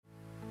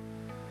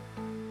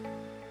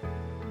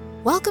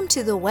Welcome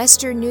to the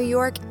Western New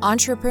York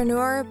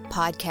Entrepreneur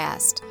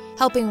Podcast,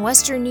 helping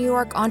Western New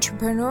York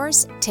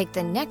entrepreneurs take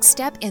the next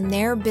step in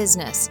their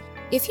business.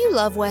 If you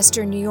love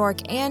Western New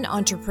York and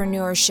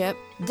entrepreneurship,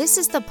 this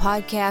is the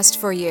podcast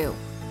for you.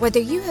 Whether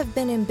you have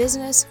been in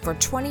business for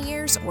 20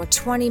 years or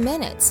 20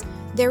 minutes,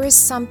 there is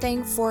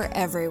something for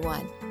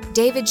everyone.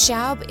 David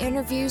Schaub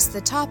interviews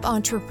the top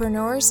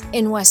entrepreneurs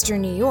in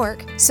Western New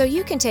York so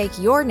you can take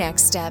your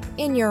next step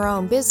in your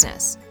own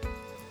business.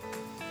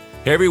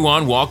 Hey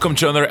everyone, welcome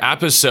to another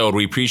episode.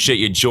 We appreciate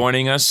you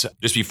joining us.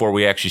 Just before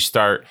we actually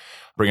start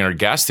bringing our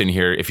guest in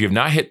here, if you have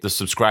not hit the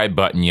subscribe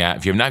button yet,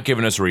 if you have not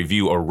given us a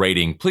review or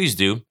rating, please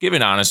do. Give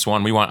an honest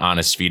one. We want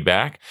honest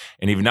feedback.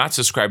 And if you've not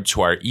subscribed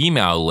to our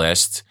email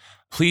list,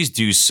 please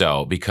do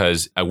so,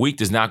 because a week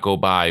does not go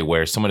by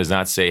where someone does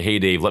not say, hey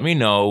Dave, let me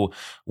know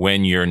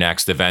when your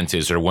next event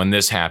is or when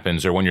this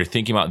happens or when you're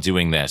thinking about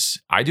doing this.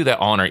 I do that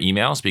all in our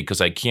emails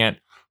because I can't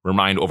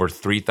remind over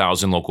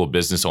 3,000 local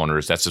business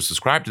owners that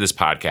subscribe to this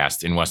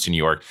podcast in Western New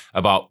York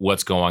about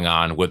what's going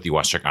on with the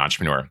Western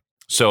Entrepreneur.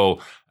 So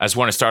I just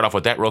want to start off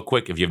with that real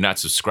quick. If you have not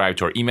subscribed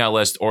to our email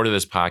list or to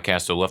this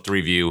podcast or left a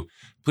review,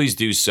 please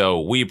do so.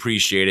 We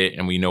appreciate it,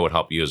 and we know it'll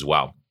help you as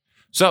well.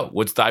 So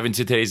let's dive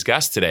into today's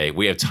guest today.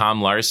 We have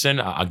Tom Larson,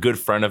 a good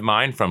friend of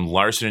mine from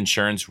Larson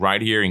Insurance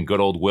right here in good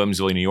old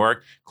Williamsville, New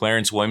York.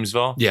 Clarence,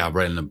 Williamsville. Yeah,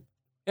 right in the...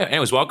 Yeah,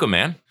 anyways, welcome,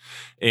 man.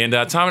 And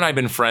Tom and I have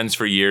been friends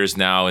for years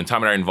now, and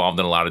Tom and I are involved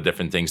in a lot of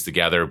different things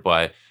together.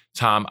 But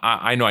Tom,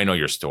 I know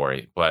your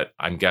story, but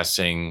I'm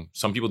guessing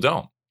some people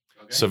don't.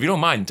 Okay. So if you don't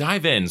mind,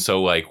 dive in.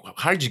 So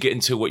how did you get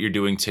into what you're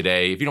doing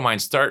today? If you don't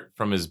mind, start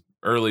from as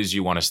early as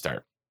you want to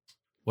start.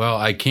 Well,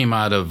 I came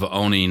out of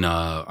owning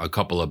a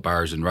couple of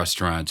bars and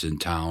restaurants in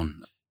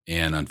town.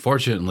 And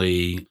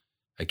unfortunately,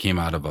 I came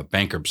out of a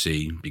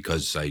bankruptcy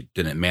because I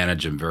didn't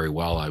manage them very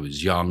well. I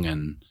was young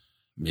and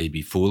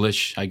maybe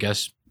foolish, I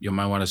guess you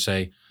might want to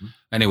say. Mm-hmm.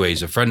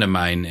 Anyways, a friend of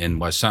mine in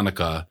West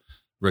Seneca,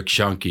 Rick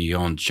Shunky,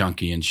 owned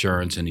Shunky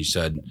Insurance, and he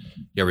said,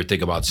 you ever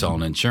think about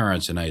selling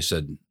insurance? And I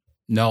said,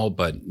 no,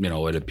 but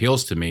it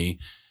appeals to me.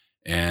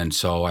 And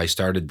so I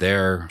started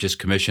there, just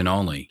commission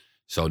only.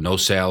 So no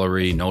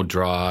salary, no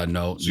draw,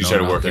 no. So you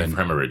started working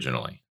for him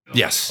originally?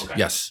 Yes, okay.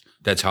 Yes.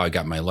 That's how I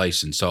got my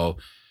license. So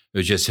it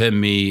was just him,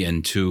 me,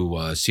 and two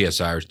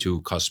CSRs,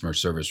 two customer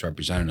service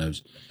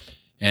representatives.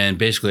 And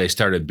basically I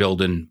started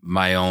building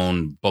my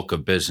own book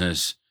of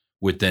business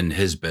within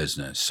his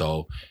business.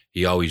 So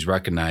he always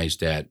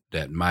recognized that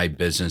my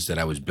business that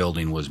I was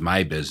building was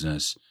my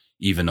business,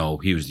 even though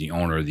he was the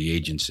owner of the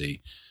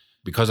agency.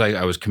 Because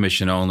I was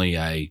commission only,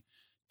 I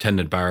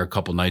tended bar a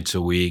couple nights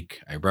a week.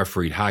 I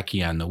refereed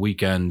hockey on the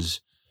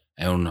weekends.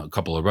 I owned a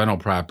couple of rental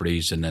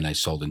properties, and then I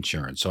sold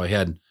insurance. So I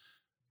had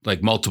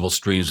multiple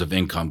streams of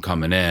income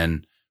coming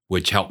in,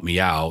 which helped me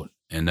out.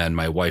 And then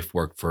my wife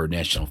worked for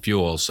National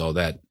Fuel, so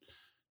that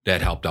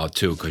helped out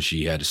too, because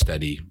she had a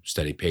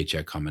steady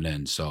paycheck coming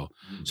in. So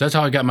that's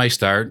how I got my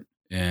start.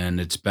 And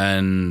it's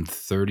been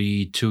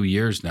 32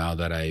 years now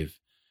that I've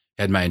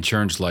had my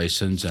insurance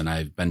license, and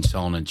I've been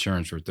selling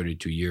insurance for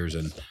 32 years.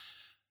 And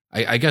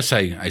I guess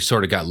I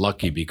sort of got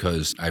lucky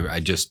because I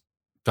just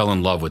fell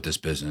in love with this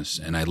business,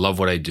 and I love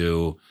what I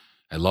do.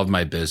 I love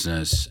my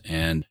business,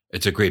 and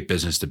it's a great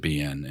business to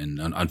be in. And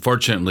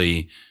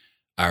unfortunately,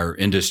 our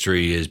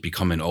industry is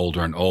becoming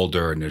older and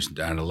older, and there's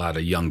not a lot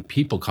of young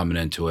people coming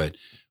into it,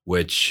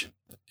 which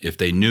if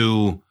they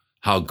knew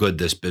how good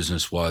this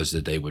business was,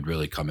 that they would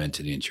really come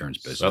into the insurance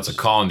business. So that's a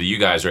call into you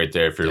guys right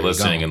there if you're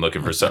listening and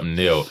looking for something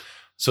new.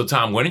 So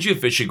Tom, when did you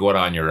officially go out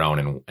on your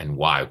own, and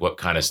why? What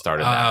kind of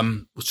started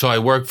that? So I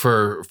worked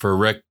for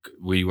Rick.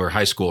 We were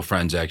high school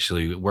friends,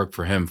 actually. We worked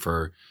for him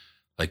for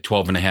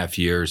 12 and a half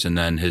years, and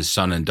then his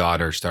son and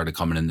daughter started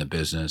coming in the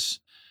business.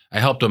 I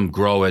helped him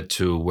grow it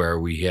to where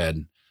we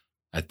had,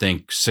 I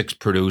think, 6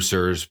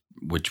 producers,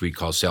 which we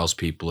call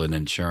salespeople in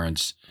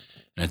insurance.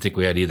 And I think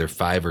we had either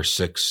 5 or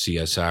 6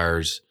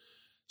 CSRs.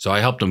 So I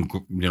helped him,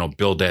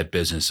 build that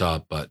business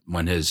up. But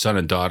when his son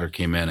and daughter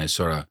came in, I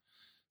sort of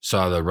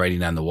saw the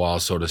writing on the wall,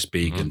 so to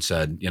speak, and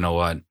said, you know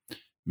what,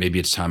 maybe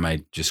it's time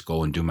I just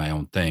go and do my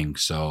own thing.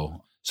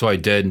 So I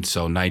did.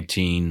 So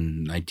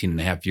 19 and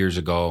a half years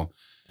ago,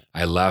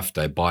 I left.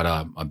 I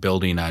bought a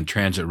building on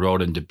Transit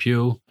Road in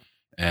Depew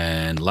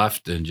and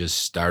left and just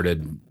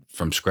started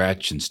from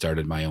scratch and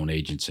started my own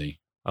agency.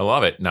 I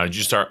love it. Now, did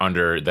you start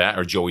under that,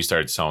 or did you always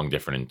start selling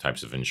different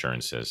types of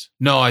insurances?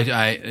 No,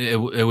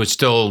 it was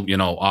still,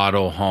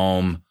 auto,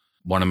 home.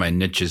 One of my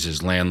niches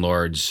is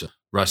landlords.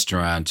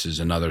 Restaurants is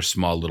another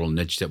small little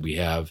niche that we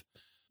have.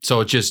 So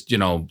it's just,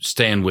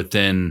 staying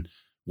within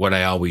what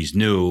I always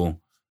knew,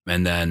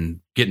 and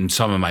then getting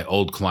some of my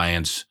old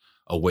clients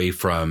away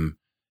from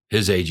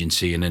his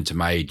agency and into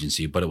my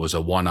agency. But it was a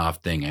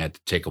one-off thing. I had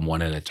to take them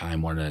one at a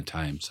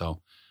time.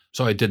 So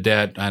I did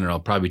that. I don't know,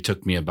 probably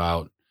took me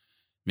about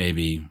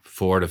maybe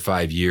 4 to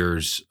 5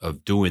 years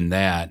of doing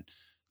that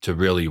to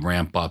really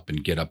ramp up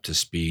and get up to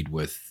speed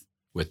with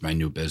my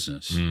new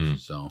business.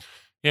 So.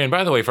 Yeah, and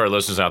by the way, for our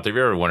listeners out there, if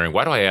you're ever wondering,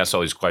 why do I ask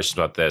all these questions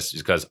about this?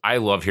 It's because I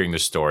love hearing the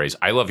stories.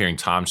 I love hearing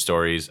Tom's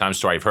stories. Tom's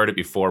story, I've heard it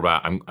before,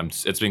 but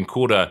it's been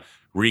cool to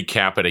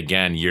recap it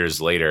again years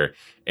later.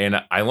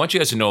 And I want you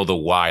guys to know the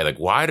why. Like,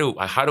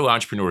 how do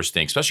entrepreneurs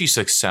think, especially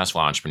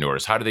successful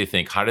entrepreneurs? How do they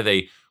think?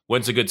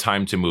 When's a good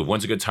time to move?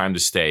 When's a good time to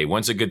stay?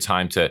 When's a good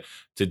time to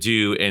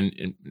do?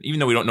 And even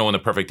though we don't know when the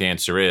perfect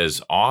answer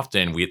is,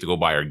 often we have to go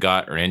by our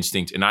gut or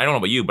instinct. And I don't know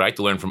about you, but I like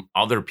to learn from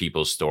other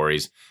people's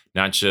stories,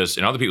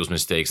 and other people's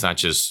mistakes, not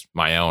just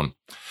my own.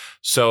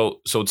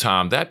 So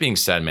Tom, that being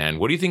said, man,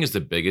 what do you think is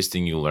the biggest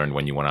thing you learned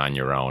when you went on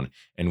your own?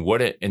 And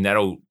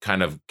that'll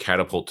kind of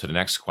catapult to the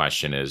next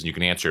question is, and you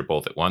can answer it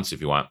both at once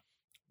if you want.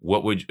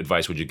 What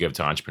advice would you give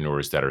to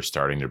entrepreneurs that are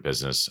starting their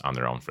business on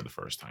their own for the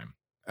first time?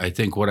 I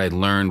think what I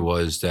learned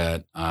was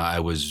that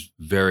I was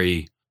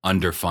very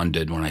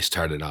underfunded when I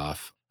started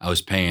off. I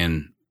was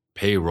paying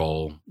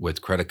payroll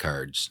with credit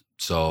cards.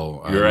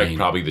 So you're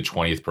probably the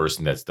 20th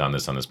person that's done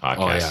this on this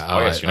podcast. Oh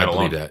yeah, I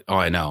believe that. Oh,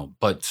 I know.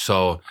 But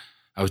so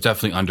I was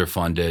definitely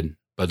underfunded.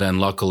 But then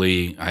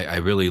luckily, I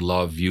really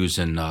love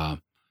using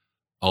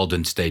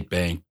Alden State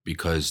Bank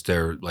because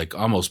they're like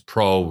almost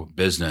pro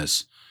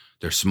business.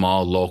 They're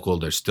small, local.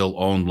 They're still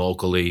owned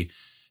locally.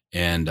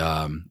 And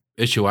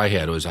issue I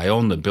had was I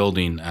owned the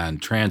building on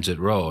Transit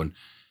Road,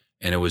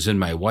 and it was in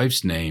my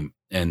wife's name,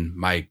 and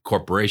my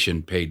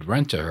corporation paid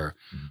rent to her.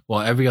 Mm-hmm. Well,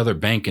 every other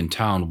bank in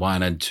town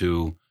wanted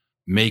to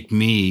make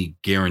me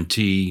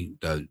guarantee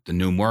the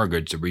new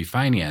mortgage, the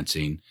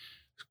refinancing,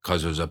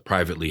 because it was a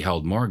privately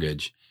held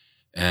mortgage.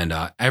 And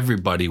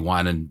everybody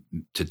wanted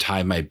to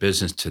tie my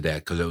business to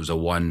that because it was a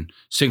one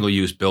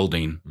single-use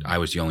building. Mm-hmm. I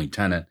was the only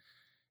tenant.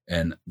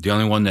 And the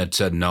only one that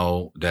said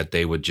no, that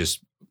they would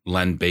just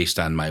lend based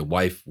on my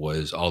wife,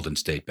 was Alden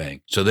State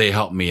Bank. So they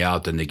helped me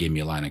out. Then they gave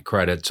me a line of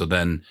credit. So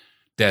then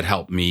that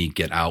helped me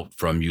get out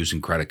from using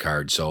credit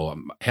cards. So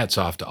hats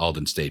off to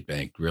Alden State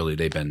Bank. Really,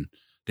 they've been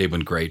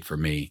great for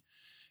me.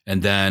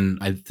 And then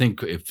I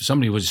think if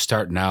somebody was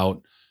starting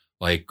out,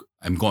 like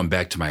I'm going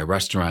back to my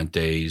restaurant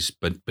days,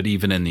 but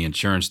even in the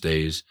insurance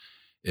days,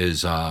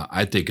 is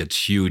I think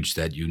it's huge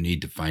that you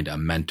need to find a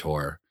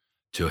mentor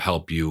to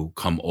help you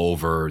come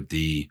over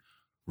the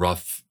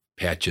rough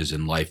patches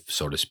in life,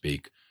 so to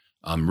speak.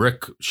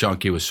 Rick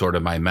Schunke was sort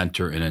of my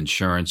mentor in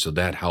insurance, so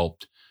that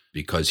helped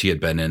because he had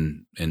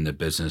been in the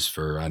business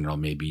for, I don't know,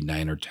 maybe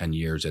 9 or 10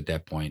 years at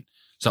that point,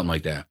 something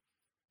like that.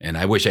 And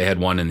I wish I had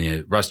one in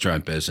the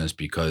restaurant business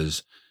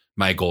because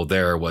my goal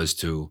there was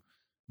to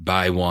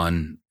buy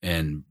one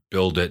and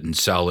build it and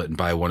sell it, and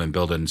buy one and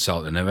build it and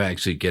sell it, and then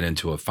actually get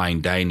into a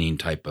fine dining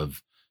type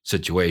of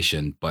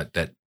situation, but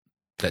that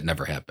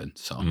never happened.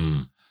 So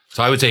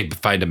so I would say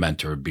find a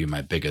mentor would be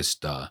my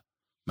biggest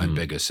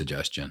biggest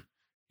suggestion.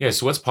 Yeah,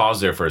 so let's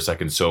pause there for a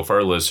second. So for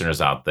our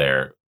listeners out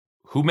there,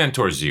 who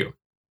mentors you?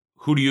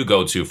 Who do you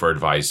go to for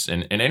advice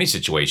in any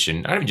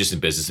situation, not even just in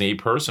business, maybe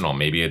personal,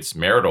 maybe it's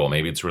marital,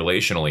 maybe it's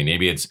relationally,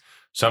 maybe it's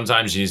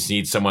sometimes you just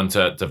need someone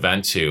to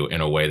vent to in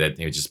a way that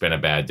it's just been a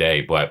bad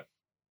day. But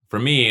for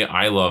me,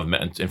 I love,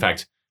 in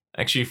fact,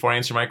 actually before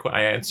I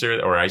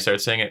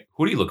start saying it,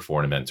 who do you look for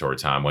in a mentor,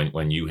 Tom,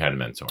 when you had a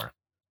mentor?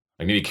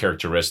 Like maybe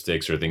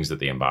characteristics or things that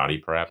they embody,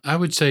 perhaps? I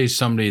would say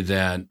somebody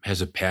that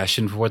has a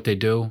passion for what they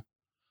do.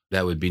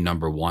 That would be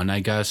number one,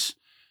 I guess.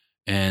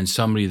 And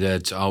somebody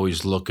that's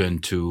always looking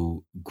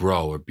to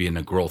grow or be in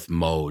a growth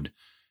mode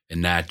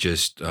and not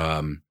just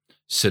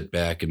sit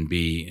back and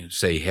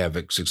have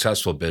a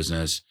successful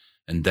business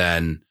and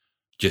then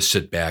just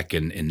sit back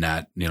and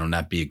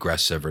not be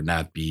aggressive or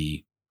not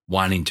be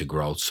wanting to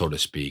grow, so to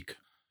speak.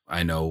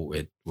 I know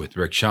with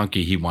Rick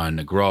Schunke, he wanted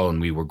to grow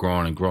and we were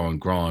growing and growing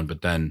and growing.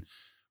 But then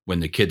when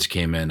the kids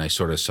came in, I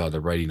sort of saw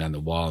the writing on the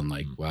wall and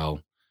like,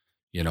 well,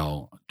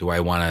 do I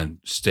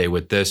want to stay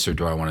with this or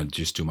do I want to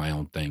just do my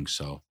own thing?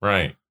 So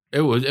right.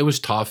 It was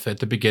tough at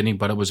the beginning,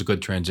 but it was a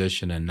good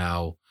transition. And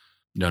now,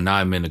 now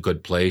I'm in a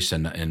good place.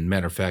 And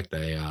matter of fact,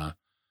 I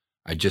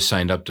just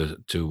signed up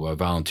to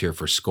volunteer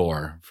for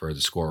SCORE, for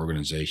the SCORE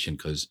organization,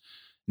 because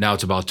now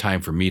it's about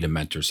time for me to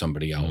mentor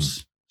somebody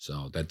else.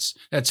 So that's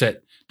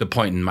at the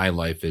point in my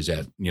life is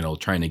at,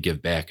 trying to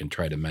give back and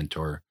try to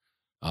mentor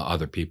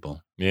other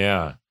people.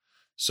 Yeah.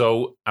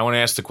 So I want to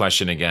ask the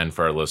question again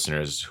for our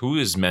listeners, who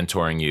is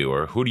mentoring you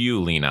or who do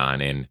you lean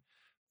on? And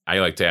I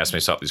like to ask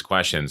myself these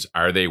questions.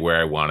 Are they where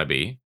I want to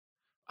be?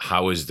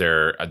 Do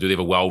they have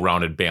a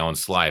well-rounded,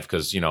 balanced life?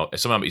 Because,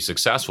 someone might be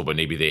successful, but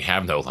maybe they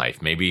have no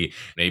life. Maybe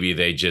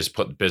they just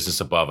put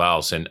business above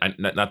else. And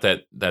not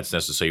that that's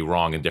necessarily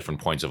wrong in different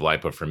points of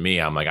life, but for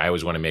me, I'm like, I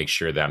always want to make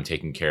sure that I'm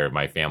taking care of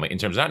my family in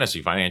terms, not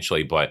necessarily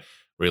financially, but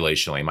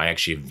relationally. Am I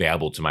actually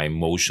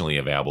emotionally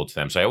available to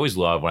them? So I always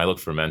love when I look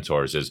for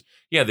mentors is,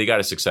 yeah, they got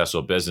a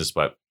successful business,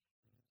 but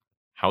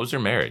how's their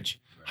marriage?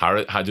 How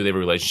do they have a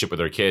relationship with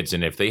their kids?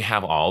 And if they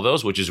have all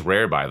those, which is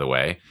rare, by the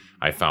way,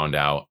 I found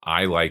out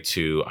I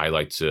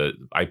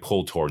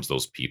pull towards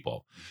those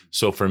people.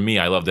 So for me,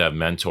 I love to have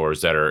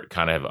mentors that are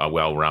kind of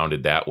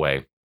well-rounded that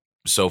way.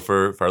 So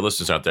for our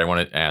listeners out there, I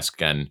want to ask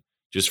again,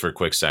 just for a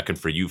quick second,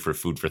 for you, for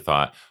food for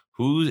thought,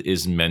 who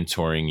is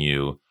mentoring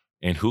you?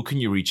 And who can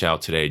you reach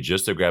out today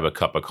just to grab a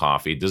cup of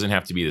coffee? It doesn't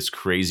have to be this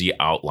crazy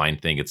outline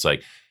thing. It's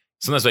like,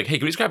 sometimes like, hey,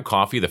 can we just grab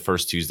coffee the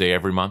first Tuesday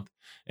every month?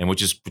 and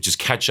which is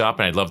catch up.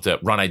 And I'd love to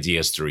run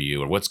ideas through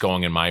you or what's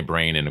going in my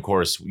brain. And of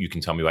course, you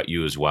can tell me about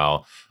you as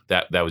well.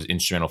 That was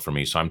instrumental for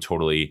me. So I'm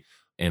totally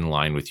in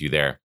line with you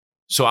there.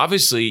 So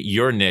obviously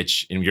your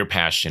niche and your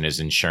passion is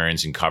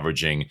insurance and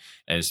coveraging,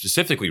 and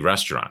specifically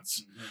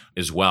restaurants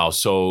as well.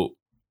 So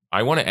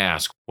I want to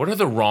ask, what are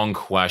the wrong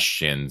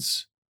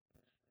questions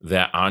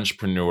that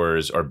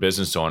entrepreneurs or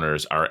business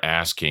owners are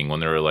asking when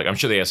they're like, I'm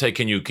sure they ask, hey,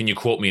 can you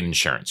quote me in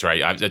insurance,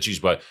 right? That's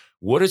usually, but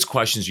what is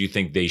questions you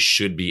think they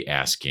should be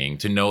asking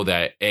to know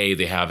that A,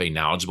 they have a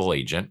knowledgeable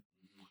agent,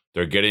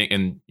 they're getting,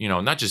 and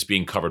not just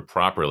being covered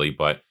properly,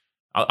 but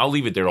I'll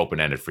leave it there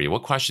open-ended for you.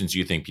 What questions do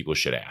you think people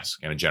should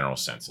ask in a general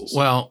sense?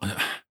 Well,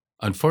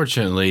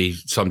 unfortunately,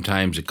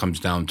 sometimes it comes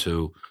down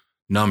to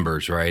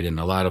numbers, right? And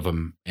a lot of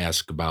them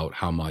ask about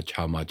how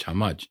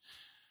much.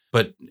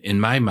 But in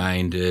my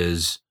mind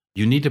is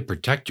you need to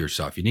protect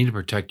yourself. You need to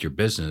protect your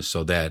business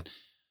so that,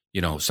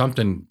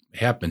 something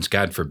happens,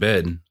 God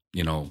forbid,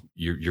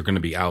 you're going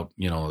to be out,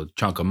 a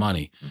chunk of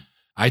money.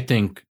 I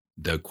think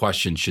the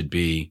question should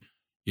be,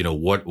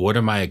 what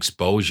are my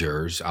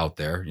exposures out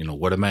there?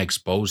 What am I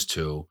exposed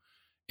to,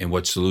 and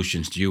what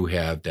solutions do you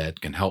have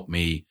that can help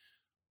me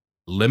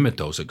limit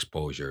those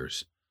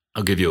exposures?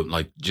 I'll give you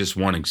just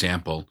one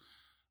example.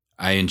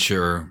 I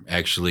insure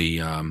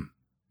actually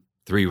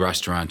 3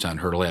 restaurants on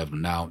Hurdle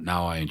Avenue.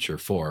 Now I insure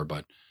 4,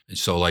 but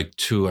so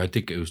 2. I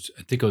think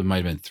it might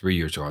have been 3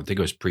 years ago. I think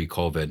it was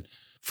pre-COVID.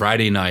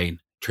 Friday night,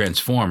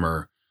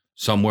 transformer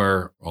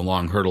somewhere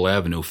along Hurdle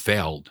Avenue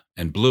failed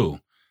and blew,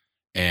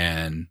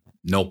 and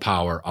no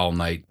power all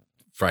night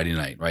Friday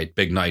night, right?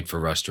 Big night for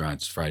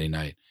restaurants Friday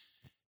night.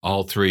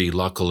 All 3,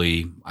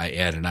 luckily, I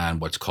added on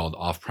what's called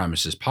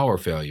off-premises power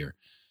failure.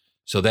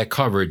 So that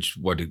coverage,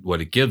 what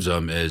it gives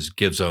them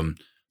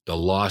the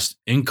lost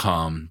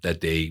income that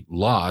they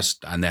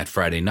lost on that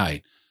Friday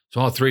night. So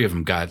all 3 of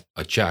them got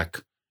a check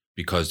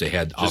because they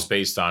had just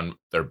based on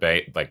their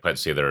let's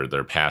say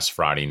their past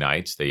Friday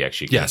nights, they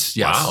actually yes,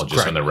 wow,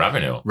 just on the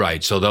revenue,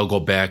 right? So they'll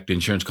go back. The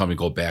insurance company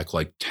go back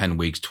 10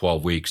 weeks,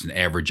 12 weeks, and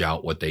average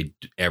out what they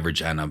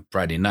average on a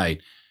Friday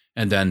night,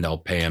 and then they'll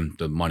pay them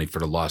the money for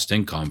the lost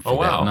income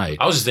for that night.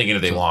 I was just thinking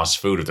if they lost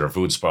food, if their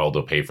food spoiled,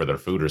 they'll pay for their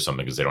food or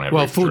something because they don't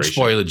have food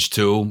spoilage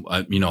too.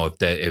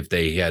 If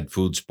they had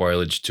food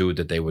spoilage too,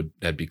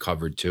 that'd be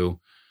covered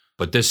too.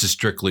 But this is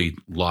strictly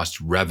lost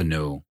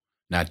revenue.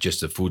 Not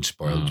just the food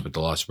spoilage, but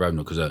the lost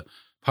revenue, because the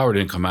power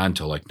didn't come on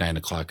until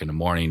 9:00 in the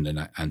morning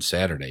on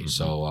Saturday.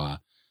 So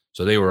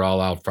they were all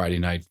out Friday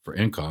night for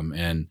income,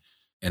 and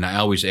I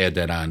always add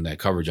that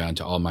coverage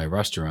onto all my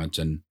restaurants.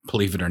 And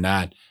believe it or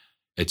not,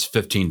 it's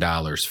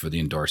 $15 for the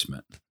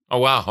endorsement. Oh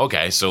wow!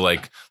 Okay, so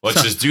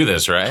let's just do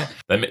this, right?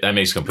 That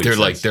makes complete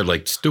sense.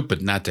 They're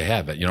stupid not to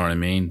have it. You know what I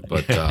mean?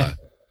 But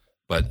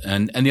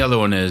and the other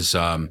one is.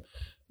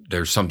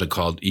 There's something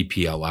called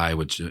EPLI,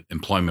 which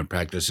Employment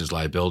Practices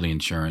Liability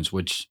Insurance,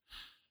 which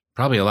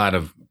probably a lot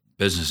of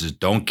businesses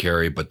don't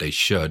carry, but they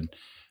should.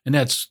 And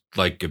that's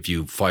if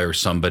you fire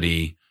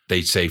somebody,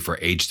 they say for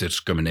age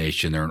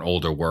discrimination, they're an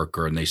older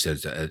worker, and they say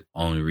it's the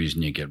only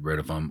reason you get rid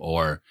of them,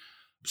 or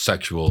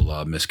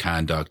sexual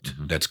misconduct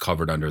that's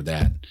covered under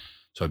that.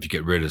 So if you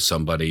get rid of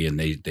somebody and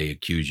they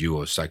accuse you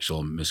of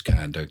sexual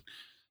misconduct.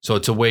 So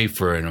it's a way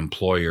for an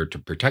employer to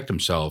protect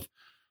himself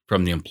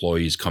from the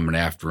employees coming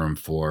after him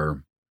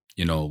for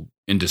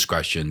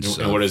indiscretions.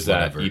 And what is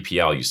that?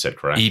 EPL, you said,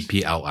 correct?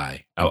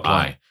 EPLI.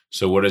 LI.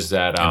 So what is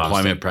that?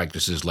 Employment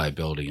Practices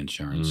Liability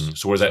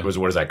Insurance. So what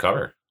does that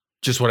cover?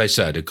 Just what I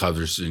said. It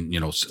covers,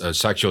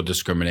 sexual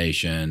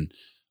discrimination,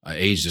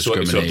 age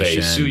discrimination. So if they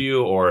sue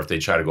you, or if they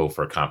try to go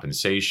for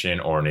compensation,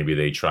 or maybe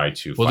they try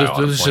to file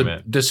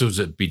unemployment. This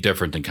would be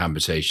different than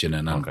compensation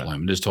and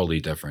unemployment. This is totally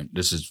different.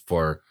 This is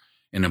for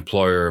an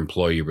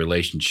employer-employee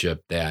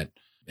relationship that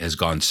has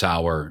gone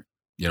sour.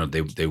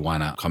 They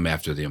want to come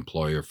after the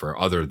employer for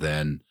other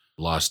than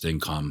lost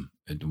income,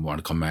 and want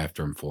to come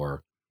after them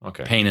for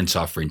pain and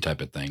suffering type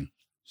of thing.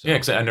 So, yeah,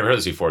 because I never heard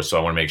this before, so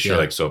I want to make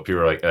sure. So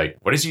people are like,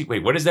 what is he?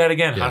 Wait, what is that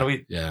again? Yeah, How do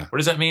we? Yeah. What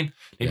does that mean?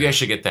 Maybe I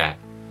should get that.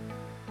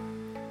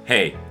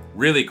 Hey,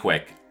 really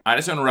quick, I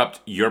just want to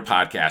interrupt your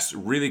podcast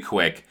really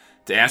quick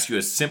to ask you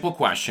a simple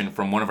question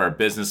from one of our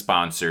business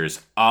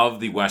sponsors of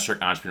the Western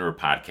Entrepreneur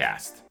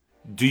Podcast.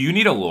 Do you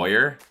need a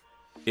lawyer?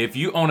 If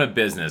you own a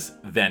business,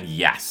 then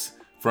yes.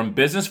 From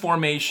business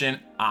formation,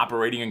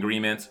 operating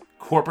agreements,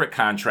 corporate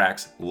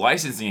contracts,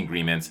 licensing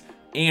agreements,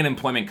 and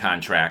employment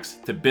contracts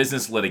to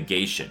business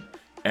litigation,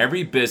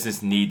 every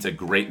business needs a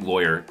great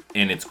lawyer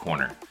in its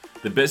corner.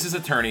 The business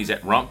attorneys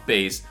at Rump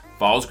Base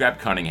Falls-Grab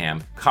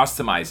Cunningham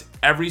customize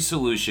every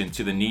solution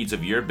to the needs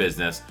of your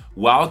business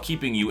while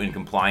keeping you in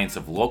compliance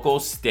of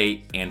local,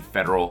 state, and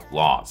federal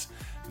laws.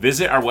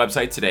 Visit our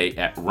website today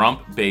at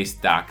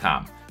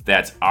rumpbase.com.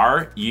 That's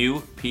RUPPBASE.com.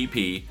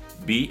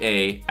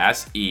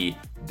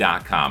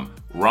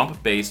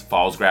 Rump Base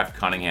Falls-Grab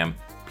Cunningham,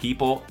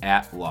 people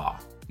at law.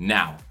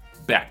 Now,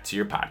 back to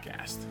your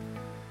podcast.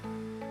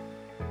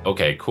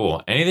 Okay,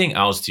 cool. Anything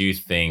else do you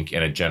think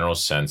in a general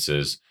sense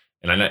is,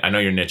 and I know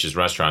your niche is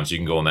restaurants, so you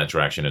can go in that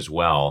direction as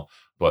well,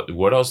 But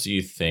what else do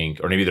you think,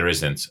 or maybe there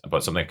isn't,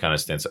 but something that kind of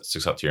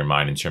sticks out to your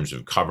mind in terms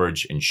of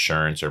coverage,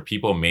 insurance, or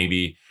people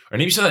maybe, or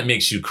maybe something that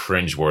makes you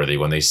cringeworthy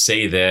when they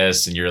say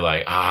this and you're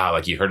like,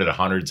 like you heard it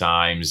 100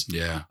 times.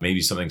 Yeah.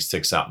 Maybe something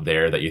sticks out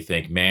there that you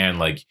think, man,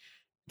 like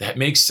that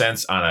makes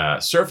sense on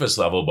a surface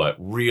level, but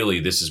really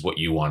this is what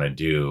you want to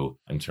do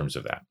in terms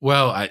of that.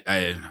 Well,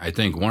 I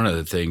think one of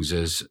the things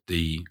is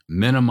the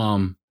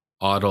minimum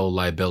auto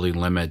liability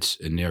limits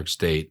in New York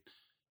State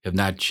have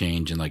not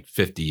changed in like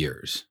 50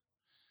 years.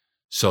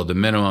 So the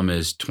minimum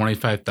is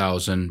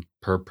 $25,000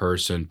 per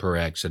person per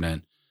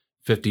accident,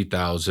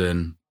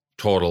 $50,000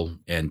 total,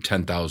 and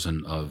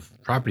 $10,000 of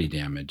property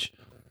damage.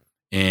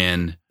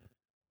 And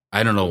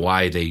I don't know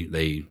why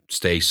they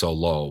stay so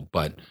low,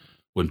 but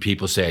when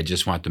people say, I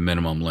just want the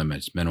minimum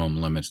limits, when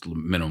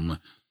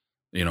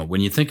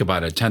you think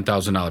about it,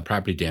 $10,000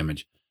 property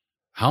damage,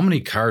 how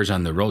many cars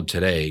on the road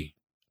today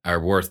are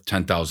worth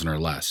 $10,000 or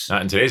less?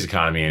 Not in today's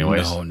economy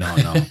anyways.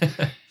 No.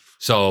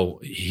 So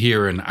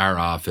here in our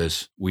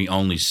office, we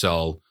only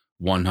sell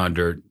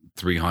 100,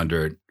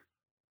 300,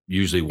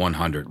 usually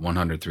 100,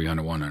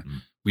 300, 100. Mm-hmm.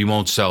 We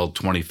won't sell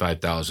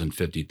 25,000,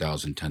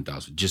 50,000,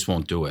 10,000. Just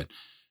won't do it.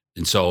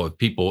 And so if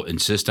people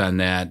insist on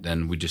that,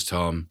 then we just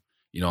tell them,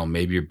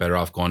 maybe you're better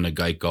off going to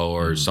Geico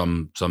or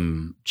some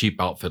cheap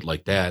outfit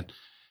like that,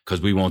 because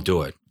we won't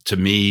do it. To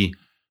me,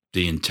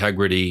 the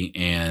integrity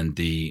and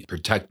the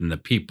protecting the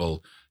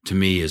people, to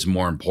me, is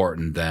more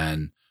important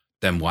than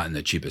them wanting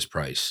the cheapest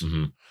price.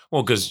 Mm-hmm.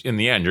 Well, because in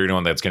the end, you're the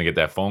one that's going to get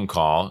that phone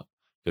call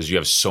because you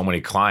have so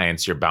many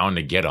clients. You're bound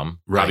to get them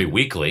probably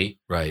weekly.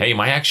 Right. Hey, am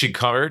I actually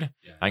covered?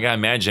 Yeah. I got to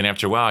imagine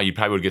after a while, you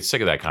probably would get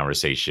sick of that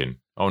conversation.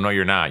 Oh, no,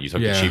 you're not. You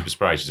took the cheapest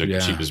price. You took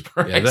the cheapest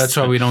price. Yeah, that's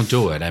why we don't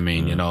do it. I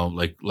mean,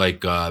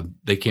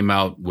 they came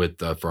out with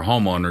for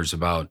homeowners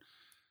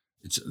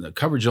the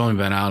coverage only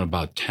been out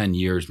about 10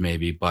 years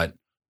maybe, but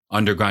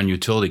underground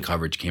utility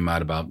coverage came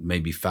out about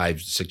maybe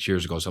 5-6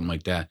 years ago, something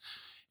like that.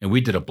 And we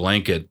did a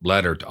blanket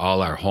letter to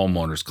all our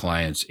homeowners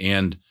clients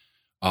and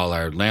all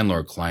our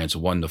landlord clients,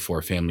 1 to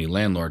 4 family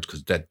landlords,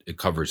 because it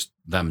covers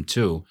them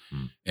too,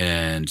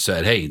 and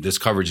said, hey, this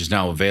coverage is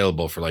now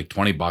available for like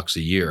 $20 a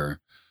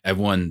year.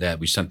 Everyone that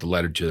we sent the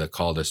letter to that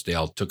called us, they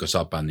all took us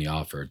up on the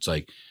offer. It's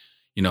like,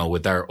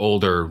 with our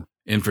older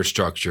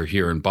infrastructure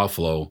here in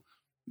Buffalo,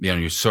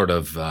 you're sort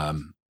of,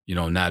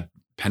 not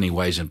penny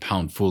wise and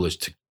pound foolish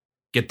to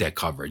get that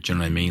coverage. You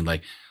know what I mean?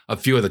 Like a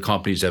few of the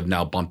companies have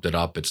now bumped it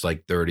up. It's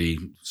like 30,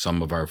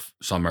 some are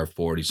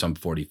 40, some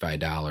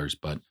 $45,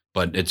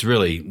 but it's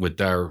really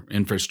with our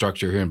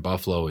infrastructure here in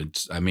Buffalo.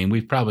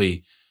 We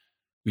probably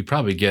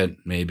get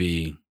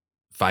maybe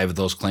 5 of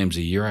those claims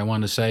a year, I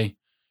want to say.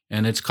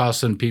 And it's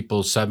costing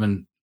people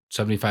 $7,500,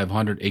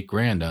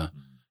 $8,000 to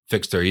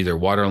fix their either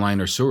water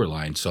line or sewer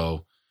line.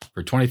 So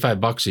for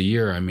 $25 a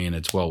year,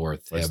 it's well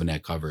worth having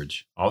that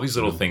coverage. All these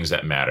little things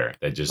that matter.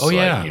 That just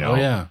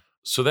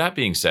So that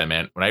being said,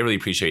 man, what I really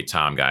appreciate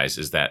Tom, guys,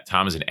 is that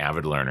Tom is an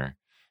avid learner.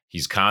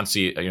 He's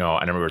constantly, I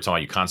remember we were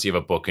talking, you constantly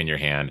have a book in your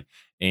hand.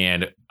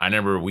 And I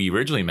remember we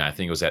originally met, I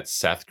think it was at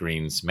Seth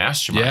Green's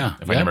mastermind,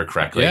 if I remember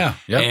correctly. Yeah.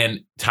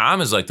 And Tom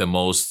is like the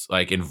most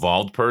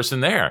involved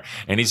person there.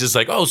 And he's just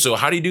like, oh, so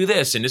how do you do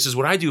this? And this is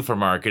what I do for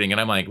marketing. And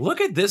I'm like,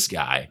 look at this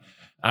guy.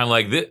 I'm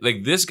like,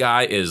 this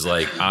guy is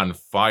like on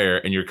fire.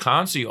 And you're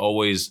constantly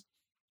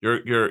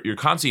you're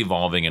constantly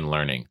evolving and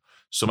learning.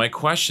 So my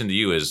question to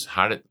you is,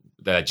 how did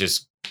that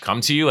just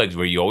come to you? Like,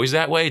 were you always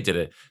that way?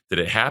 Did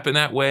it happen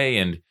that way?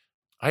 And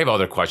I have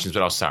other questions,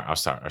 but I'll start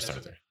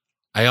there.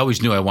 I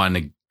always knew I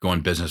wanted to go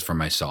in business for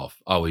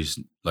myself. Always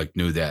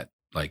knew that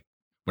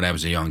when I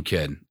was a young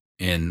kid.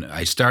 And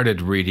I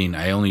started reading,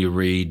 I only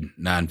read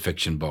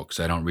nonfiction books.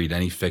 I don't read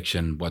any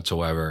fiction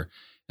whatsoever.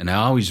 And I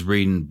always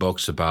read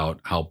books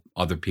about how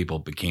other people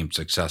became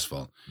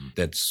successful.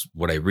 That's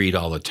what I read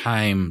all the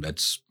time.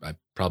 I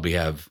probably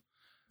have,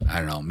 I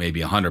don't know,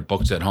 maybe 100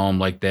 books at home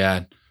like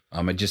that.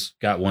 I just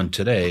got one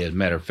today, as a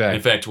matter of fact.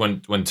 In fact,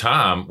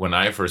 when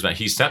I first met,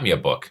 he sent me a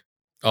book.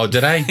 Oh,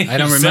 did I? I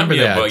don't remember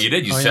that. You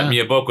did. You sent me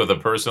a book with a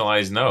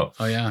personalized note.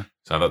 Oh, yeah.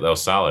 So I thought that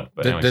was solid.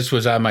 But this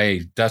was on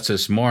my desk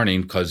this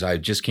morning because I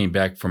just came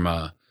back from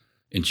a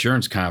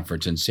insurance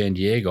conference in San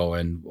Diego,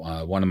 and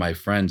one of my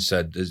friends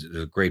said, "This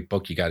is a great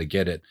book. You got to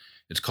get it.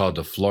 It's called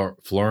The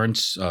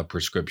Florence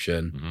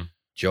Prescription." Mm-hmm.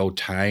 Joe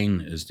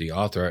Tyne is the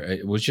author.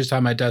 It was just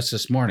on my desk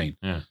this morning.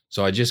 Yeah.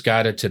 So I just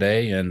got it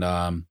today, and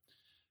I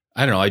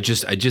don't know. I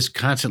just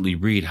constantly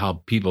read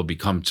how people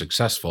become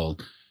successful.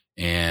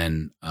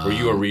 And were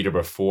you a reader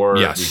before?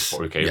 Yes.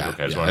 Okay. Yeah,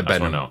 okay.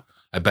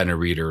 I've been a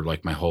reader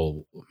like my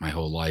whole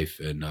life,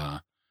 and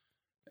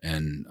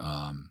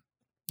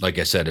like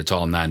I said, it's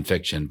all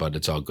nonfiction, but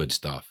it's all good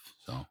stuff.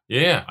 So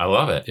yeah, I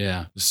love it.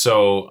 Yeah.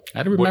 So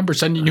I remember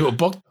sending you a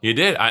book. You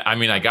did.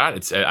 I got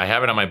it. I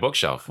have it on my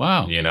bookshelf.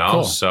 Wow.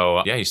 Cool.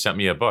 So yeah, he sent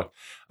me a book.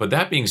 But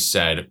that being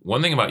said,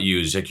 one thing about you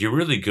is you're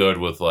really good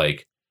with knowing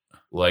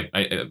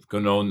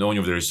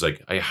if there's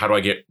how do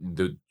I get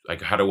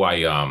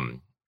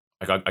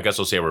I guess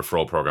I'll say a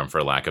referral program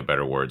for lack of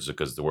better words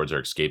because the words are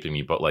escaping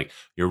me. But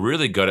you're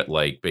really good at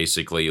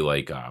basically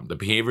the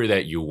behavior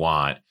that you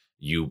want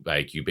you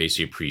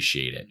basically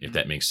appreciate it, if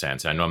that makes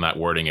sense. I know I'm not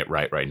wording it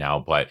right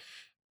now, but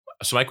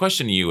so my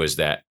question to you is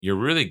that you're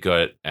really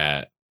good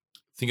at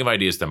think of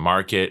ideas to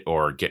market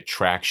or get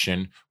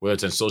traction, whether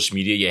it's on social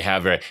media. You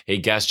have hey,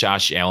 guess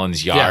Josh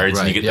Allen's yards,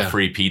 and you get the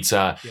free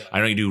pizza. Yeah. I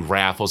know you do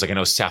raffles. Like I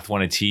know Seth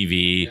won a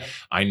TV. Yeah.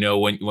 I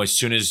know as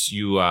soon as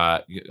you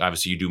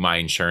obviously you do my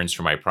insurance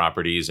for my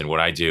properties and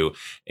what I do,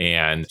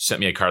 and sent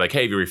me a card like,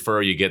 hey, if you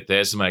refer, you get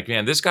this. I'm like,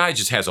 man, this guy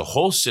just has a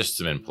whole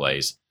system in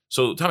place.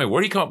 So tell me,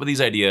 where do you come up with these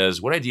ideas?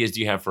 What ideas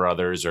do you have for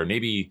others, or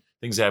maybe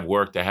things that have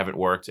worked, that haven't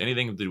worked?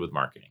 Anything to do with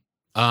marketing?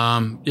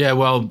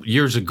 Well,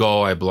 years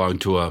ago, I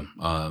belonged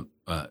to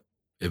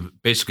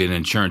basically an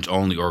insurance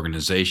only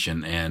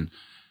organization, and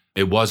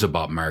it was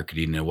about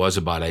marketing. It was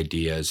about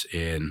ideas.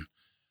 And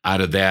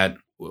out of that,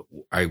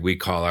 we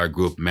call our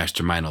group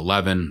Mastermind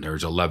 11.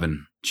 There's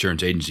 11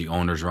 insurance agency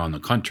owners around the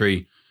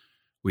country.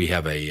 We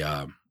have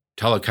a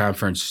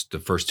teleconference the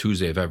first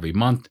Tuesday of every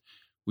month.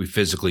 We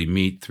physically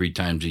meet 3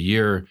 times a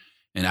year.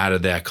 And out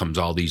of that comes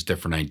all these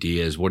different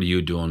ideas. What are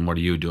you doing? What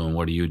are you doing?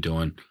 What are you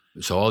doing?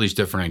 So all these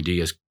different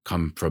ideas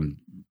come from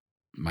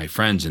my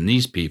friends and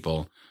these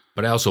people.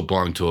 But I also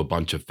belong to a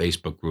bunch of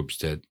Facebook groups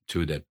that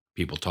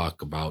people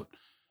talk about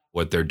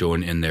what they're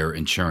doing in their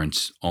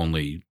insurance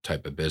only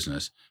type of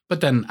business. But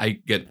then I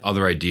get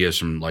other ideas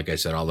from, like I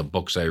said, all the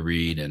books I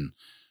read and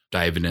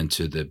diving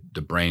into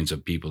the brains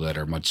of people that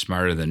are much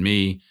smarter than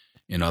me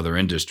in other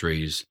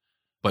industries.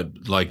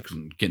 But like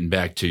getting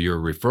back to your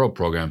referral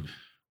program,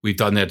 we've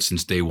done that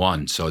since day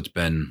one. So it's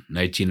been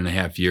 19 and a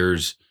half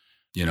years.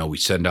 We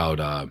send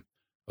out a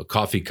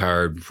coffee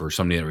card for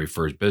somebody that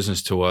refers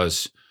business to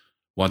us.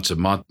 Once a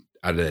month,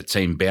 out of that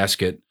same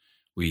basket,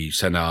 we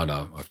send out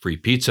a free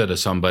pizza to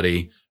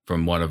somebody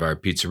from one of our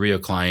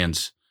pizzeria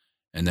clients.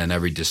 And then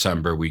every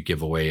December, we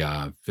give away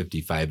a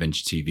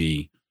 55-inch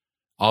TV.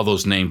 All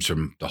those names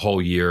from the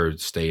whole year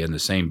stay in the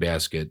same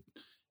basket.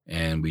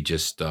 And we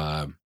just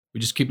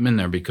keep them in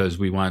there because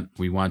we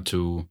want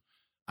to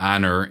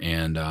honor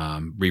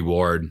and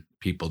reward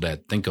people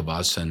that think of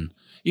us. And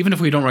even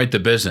if we don't write the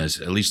business,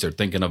 at least they're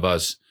thinking of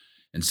us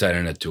and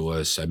sending it to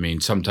us. I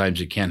mean,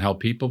 sometimes you can't help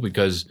people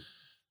because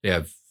they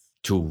have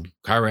 2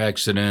 car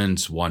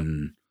accidents,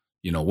 1,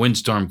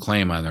 windstorm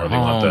claim on their home.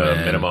 Or they want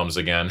the minimums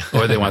again.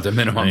 Or they want the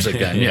minimums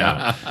again,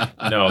 yeah.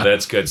 No,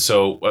 that's good.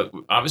 So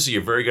obviously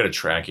you're very good at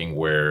tracking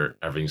where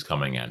everything's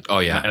coming in. Oh,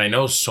 yeah. And I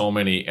know so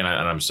many, and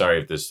I'm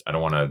sorry if I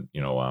don't want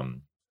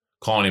to,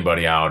 call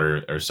anybody out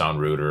or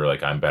sound rude or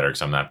like I'm better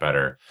because I'm not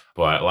better.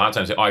 But a lot of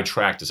times, I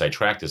track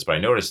this. But I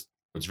noticed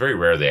it's very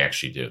rare they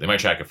actually do. They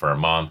might track it for a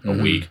month, a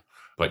week,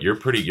 but you're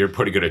pretty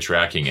good at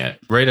tracking it.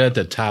 Right at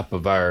the top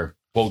of our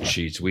quote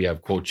sheets, we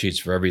have quote sheets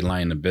for every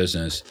line of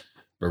business,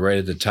 but right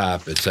at the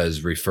top it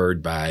says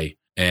referred by,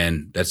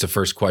 and that's the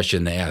first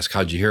question they ask.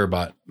 How'd you hear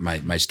about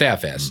my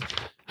staff asks,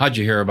 how'd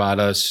you hear about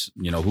us?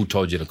 Who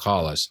told you to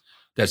call us?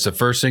 That's the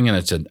first thing, and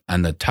it's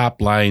on the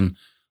top line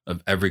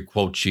of every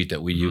quote sheet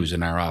that we use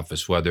in our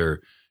office,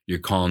 whether you're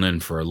calling in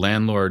for a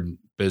landlord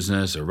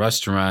business, a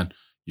restaurant,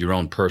 your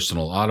own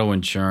personal auto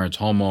insurance,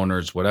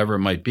 homeowners, whatever it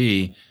might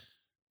be.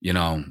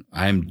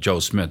 I'm Joe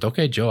Smith.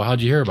 Okay, Joe,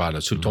 how'd you hear about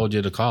us? Who told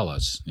you to call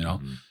us?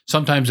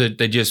 Sometimes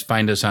they just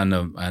find us on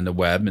the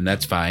web, and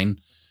that's fine.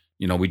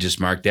 We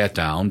just mark that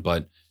down.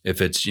 But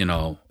if it's,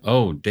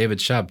 oh, David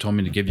Schaub told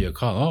me to give you a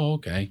call. Oh,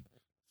 okay.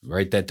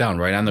 Write that down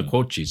right on the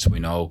quote sheet so we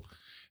know.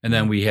 And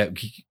then we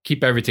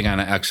keep everything on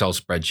an Excel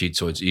spreadsheet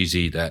so it's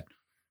easy that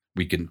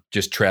we can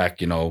just track,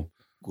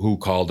 who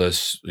called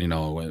us,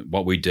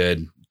 what we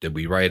did. Did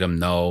we write them?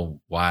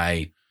 No.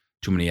 Why?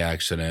 Too many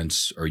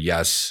accidents? Or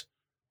yes.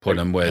 Put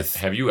them with.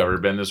 Have you ever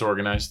been this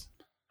organized?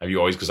 Have you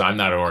always? Because I'm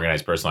not an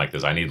organized person like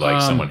this. I need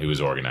someone who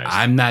is organized.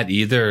 I'm not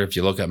either. If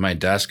you look at my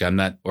desk, I'm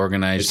not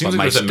organized. It seems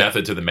like there's a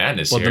method to the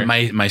madness here.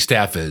 My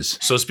staff is.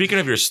 So speaking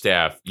of your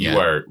staff,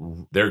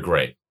 they're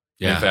great.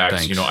 Yeah, in fact,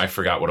 thanks. I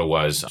forgot what it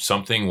was.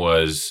 Something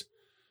was.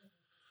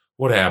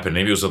 What happened?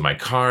 Maybe it was with my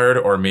card,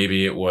 or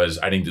maybe it was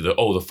I didn't do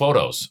the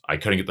photos. I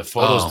couldn't get the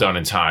photos done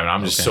in time. And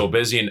I'm just so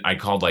busy. And I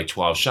called like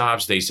 12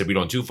 shops. They said, we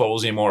don't do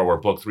photos anymore. We're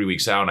booked 3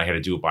 weeks out. And I had to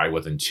do it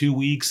within 2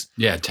 weeks.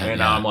 Yeah.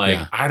 I'm like,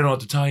 I don't know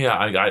what to tell you.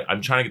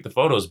 I'm trying to get the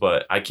photos,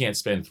 but I can't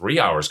spend 3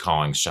 hours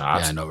calling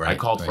shops. Yeah, no, right. I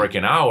called for like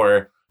an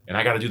hour and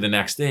I got to do the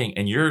next thing.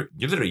 And you're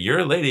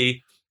a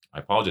lady. I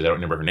apologize. I don't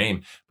remember her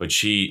name, but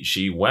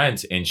she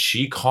went and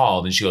she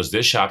called and she goes,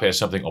 this shop has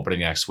something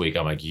opening next week.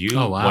 I'm like, you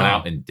went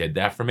out and did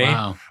that for me.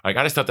 Wow. Like,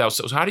 I just thought that was,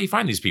 so how do you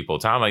find these people,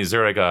 Tom? Like, is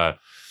there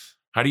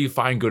how do you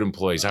find good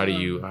employees? How do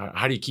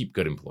you keep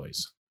good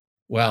employees?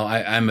 Well,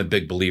 I'm a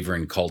big believer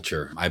in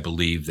culture. I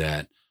believe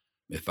that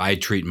if I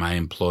treat my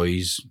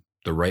employees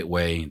the right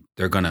way,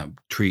 they're going to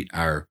treat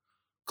our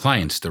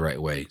clients the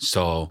right way.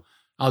 So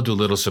I'll do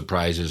little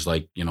surprises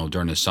like,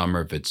 during the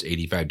summer, if it's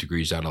 85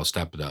 degrees out, I'll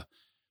stop at the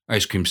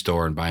ice cream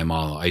store and buy them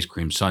all ice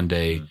cream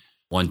sundae. Mm-hmm.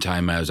 One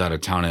time I was out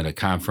of town at a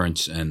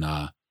conference and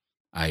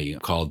I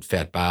called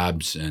Fat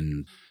Bob's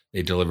and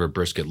they deliver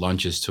brisket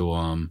lunches to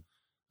them.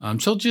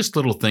 So just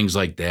little things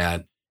like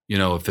that.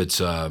 If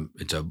it's a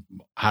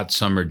hot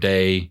summer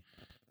day,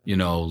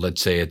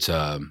 let's say it's,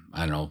 I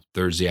don't know,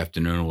 Thursday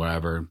afternoon or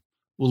whatever.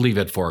 We'll leave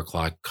at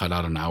 4:00, cut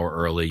out an hour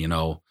early.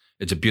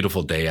 It's a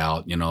beautiful day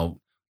out,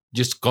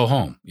 just go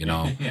home,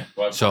 Yeah.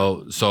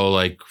 So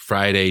like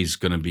Friday's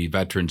going to be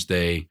Veterans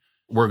Day.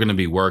 We're going to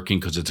be working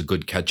because it's a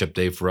good catch up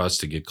day for us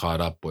to get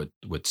caught up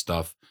with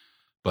stuff.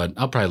 But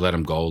I'll probably let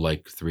them go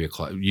like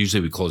 3:00.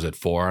 Usually we close at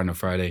 4 on a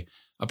Friday.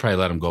 I'll probably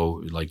let them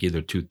go like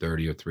either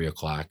 2:30 or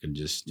 3:00 and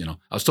just,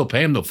 I'll still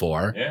pay them the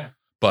 4. Yeah.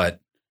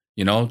 But,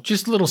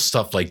 just little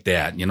stuff like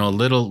that,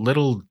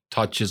 little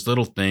touches,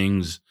 little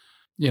things,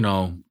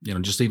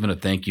 just leaving a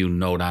thank you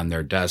note on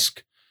their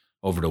desk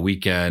over the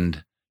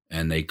weekend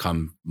and they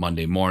come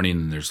Monday morning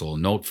and there's a little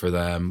note for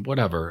them,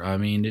 whatever. I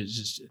mean,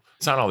 it's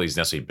not all these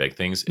necessarily big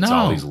things. It's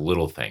all these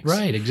little things.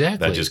 Right,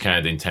 exactly. That just kind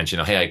of the intention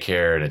of, hey, I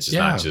care. And it's just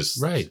not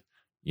just, right.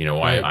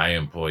 I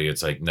employ you.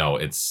 It's like, no,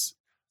 it's,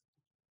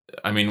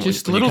 I mean,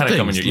 just when little you kind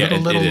things, of come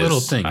in your, little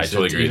things. I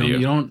totally agree with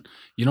you.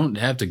 You don't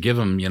have to give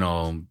them,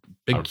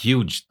 big,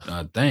 huge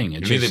thing.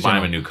 It's just, they buy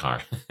them a new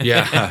car.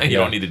 Yeah. You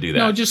don't need to do that.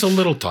 No, just a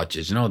little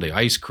touches, the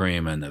ice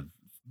cream and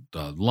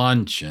the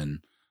lunch and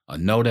a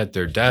note at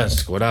their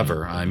desk,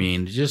 whatever. I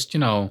mean, just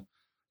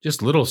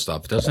little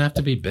stuff. It doesn't have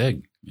to be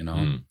big,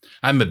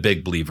 I'm a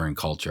big believer in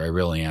culture. I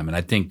really am. And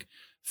I think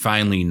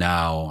finally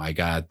now I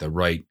got the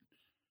right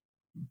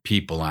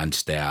people on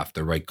staff,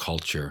 the right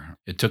culture.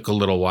 It took a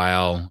little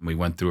while. We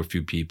went through a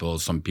few people.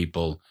 Some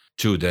people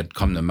too that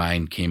come to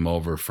mind came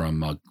over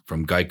from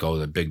Geico,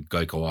 the big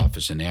Geico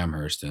office in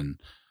Amherst, and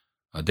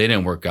they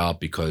didn't work out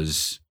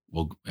because,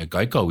 well, at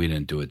Geico we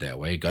didn't do it that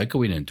way.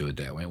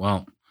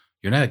 Well,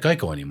 you're not at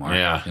Geico anymore.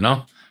 Yeah.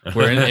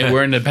 We're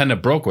an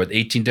independent broker with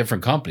 18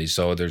 different companies,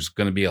 so there's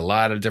going to be a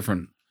lot of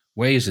different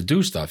ways to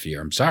do stuff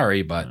here. I'm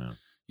sorry, but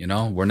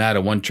we're not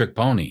a one-trick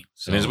pony.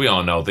 So. And as we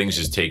all know, things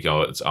just take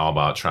out. It's all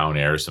about trial and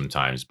error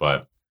sometimes,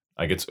 but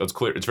like it's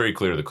clear. It's very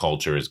clear the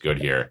culture is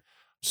good here.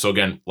 So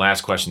again,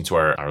 last question to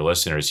our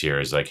listeners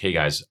here is like, hey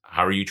guys,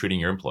 how are you treating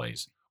your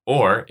employees?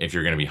 Or if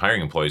you're going to be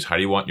hiring employees, how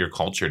do you want your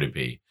culture to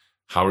be?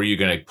 How are you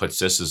going to put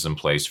systems in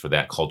place for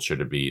that culture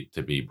to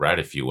be bred,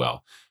 if you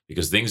will?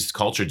 Because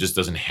culture just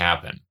doesn't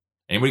happen.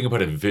 Anybody can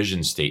put a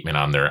vision statement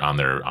on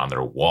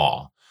their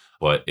wall,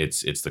 but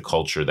it's the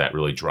culture that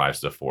really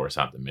drives the force,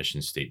 not the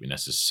mission statement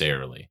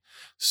necessarily.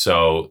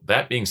 So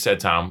that being said,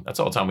 Tom, that's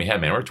all the time we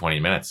had, man. We're 20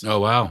 minutes. Oh,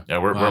 wow. Yeah,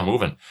 we're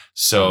moving.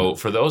 So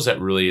for those that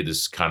really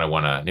just kind of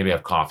want to maybe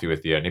have coffee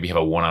with you, maybe have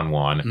a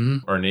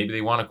one-on-one, or maybe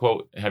they want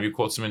to have you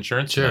quote some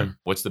insurance. Sure.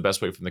 What's the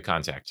best way for them to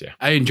contact you?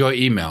 I enjoy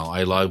email.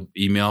 I love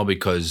email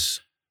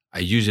because I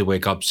usually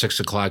wake up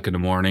 6:00 in the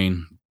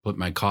morning, put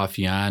my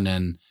coffee on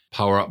and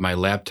power up my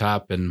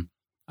laptop, and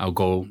I'll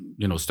go,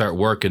 start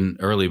working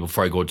early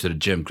before I go to the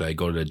gym, because I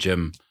go to the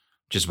gym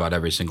just about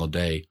every single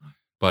day.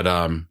 But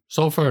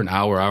so for an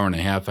hour and a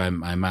half,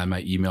 I'm on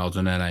my emails,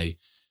 and then I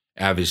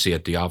obviously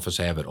at the office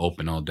I have it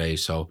open all day.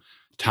 So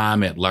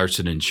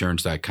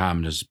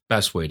Tom@LarsonInsurance.com is the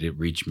best way to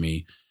reach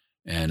me.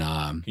 And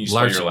can you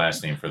spell your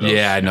last name for those?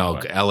 Yeah, I know,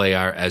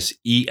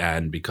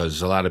 LARSEN,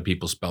 because a lot of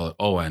people spell it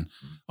ON.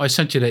 Oh, I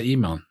sent you that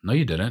email. No,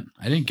 you didn't.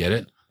 I didn't get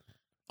it.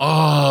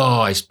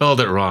 Oh, I spelled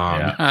it wrong.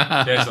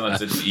 Yeah,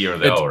 unless it's E or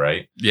the O,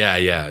 right?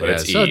 Yeah. But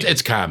it's so E.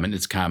 it's common.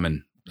 It's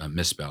common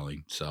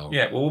misspelling. So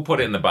yeah, well, we'll put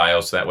it in the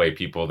bio so that way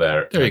people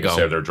that there you go.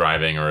 Say they're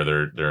driving or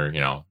they're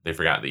they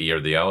forgot the E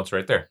or the L. It's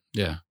right there.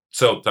 Yeah.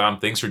 So Tom,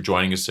 thanks for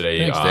joining us today.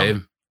 Thanks,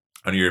 Dave.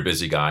 I know you're a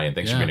busy guy, and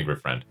thanks for being a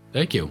good friend.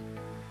 Thank you.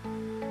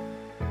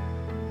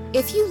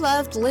 If you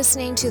loved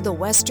listening to the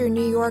Western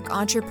New York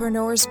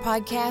Entrepreneurs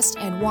Podcast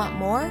and want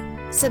more,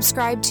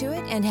 subscribe to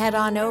it and head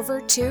on over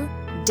to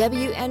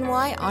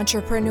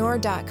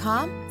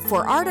WNYentrepreneur.com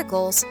for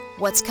articles,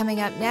 what's coming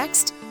up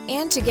next,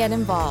 and to get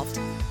involved.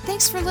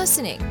 Thanks for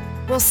listening.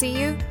 We'll see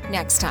you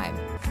next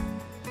time.